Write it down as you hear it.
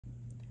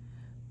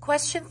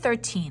Question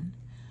 13.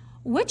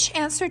 Which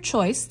answer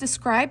choice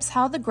describes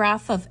how the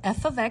graph of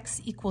f of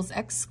x equals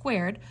x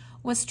squared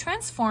was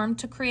transformed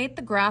to create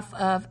the graph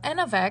of n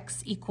of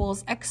x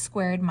equals x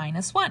squared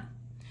minus 1?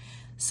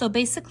 So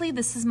basically,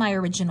 this is my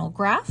original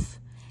graph,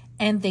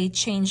 and they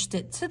changed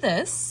it to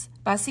this.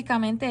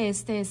 Básicamente,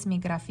 este es mi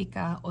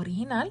gráfica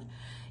original,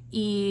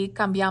 y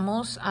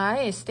cambiamos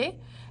a este.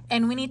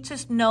 And we need to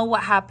know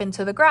what happened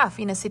to the graph.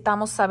 Y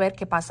necesitamos saber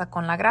qué pasa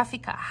con la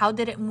gráfica. How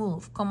did it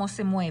move? ¿Cómo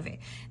se mueve?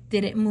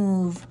 Did it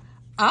move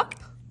up,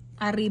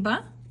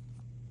 arriba,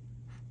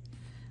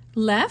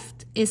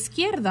 left,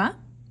 izquierda,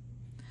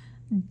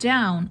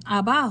 down,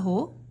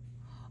 abajo,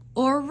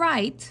 or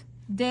right,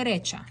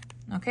 derecha?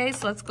 Okay,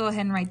 so let's go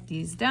ahead and write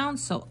these down.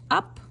 So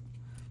up,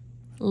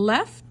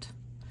 left,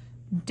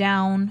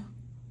 down,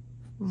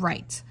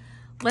 right.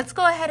 Let's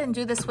go ahead and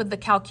do this with the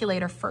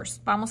calculator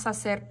first. Vamos a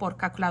hacer por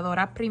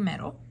calculadora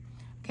primero.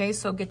 Okay,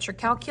 so get your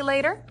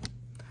calculator.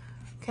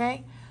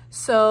 Okay,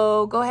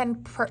 so go ahead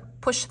and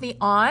push the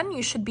on.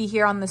 You should be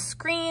here on the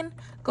screen.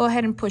 Go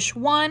ahead and push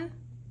 1.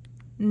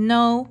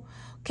 No.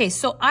 Okay,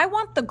 so I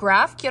want the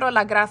graph. Quiero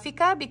la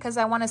gráfica because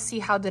I want to see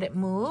how did it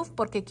move,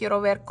 porque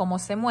quiero ver cómo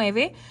se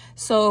mueve.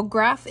 So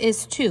graph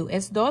is 2.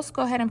 Es 2.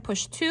 Go ahead and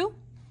push 2.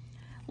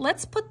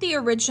 Let's put the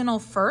original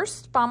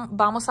first.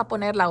 Vamos a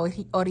poner la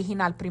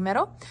original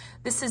primero.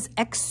 This is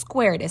x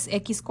squared, es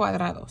x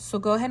cuadrado. So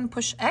go ahead and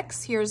push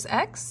x. Here's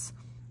x.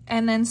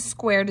 And then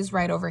squared is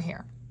right over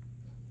here.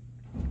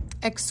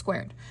 X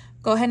squared.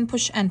 Go ahead and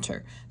push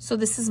enter. So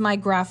this is my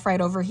graph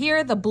right over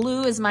here. The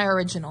blue is my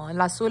original.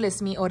 El azul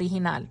es mi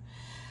original.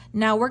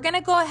 Now we're going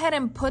to go ahead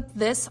and put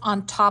this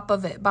on top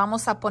of it.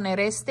 Vamos a poner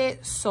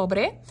este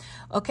sobre.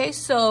 Okay,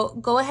 so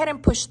go ahead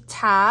and push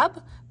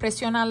tab.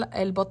 Presiona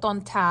el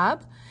botón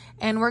tab.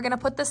 And we're going to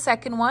put the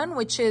second one,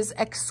 which is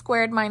x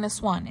squared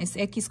minus 1. Es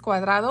x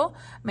cuadrado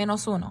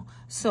menos 1.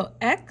 So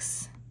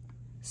x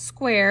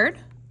squared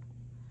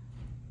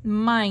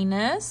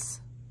minus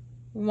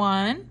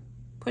 1.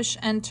 Push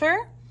enter.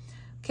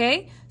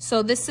 Okay,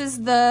 so this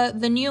is the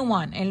new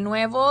one. El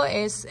nuevo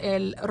es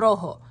el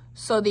rojo.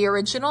 So the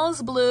original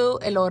is blue,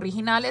 el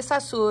original es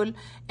azul,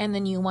 and the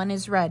new one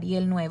is red. Y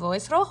el nuevo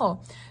es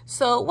rojo.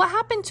 So what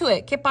happened to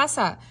it? ¿Qué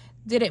pasa?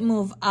 Did it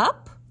move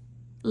up,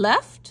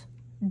 left,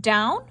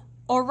 down,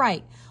 or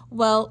right?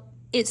 Well,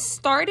 it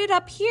started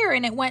up here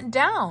and it went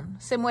down.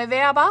 Se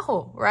mueve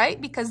abajo, right?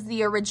 Because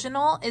the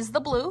original is the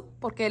blue,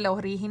 porque el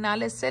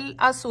original es el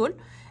azul.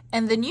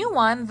 And the new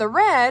one, the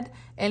red,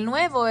 el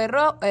nuevo,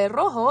 el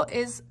rojo,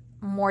 is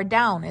more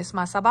down, es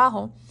más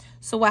abajo.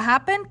 So what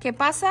happened? ¿Qué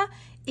pasa?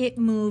 It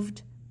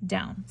moved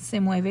down. Se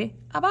mueve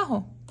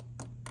abajo.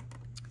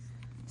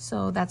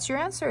 So that's your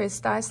answer.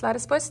 Esta es la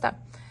respuesta.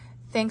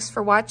 Thanks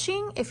for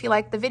watching. If you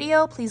liked the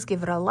video, please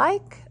give it a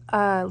like,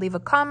 leave a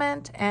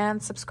comment,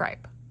 and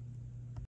subscribe.